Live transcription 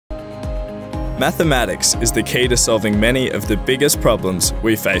Mathematics is the key to solving many of the biggest problems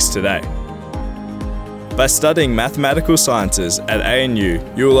we face today. By studying mathematical sciences at ANU,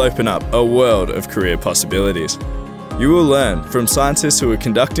 you will open up a world of career possibilities. You will learn from scientists who are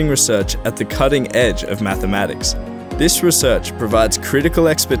conducting research at the cutting edge of mathematics. This research provides critical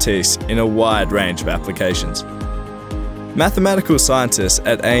expertise in a wide range of applications. Mathematical scientists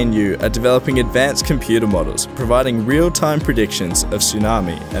at ANU are developing advanced computer models providing real-time predictions of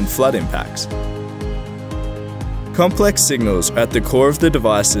tsunami and flood impacts. Complex signals are at the core of the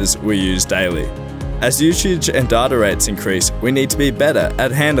devices we use daily. As usage and data rates increase, we need to be better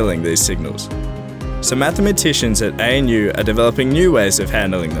at handling these signals. So mathematicians at ANU are developing new ways of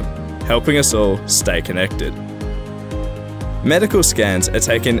handling them, helping us all stay connected. Medical scans are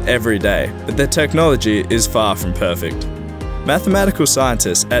taken every day, but the technology is far from perfect. Mathematical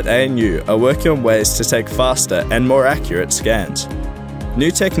scientists at ANU are working on ways to take faster and more accurate scans. New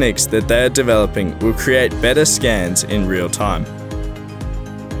techniques that they are developing will create better scans in real time.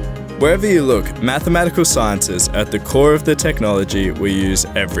 Wherever you look, mathematical sciences are at the core of the technology we use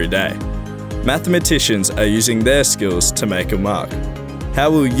every day. Mathematicians are using their skills to make a mark.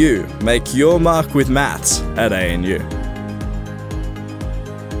 How will you make your mark with maths at ANU?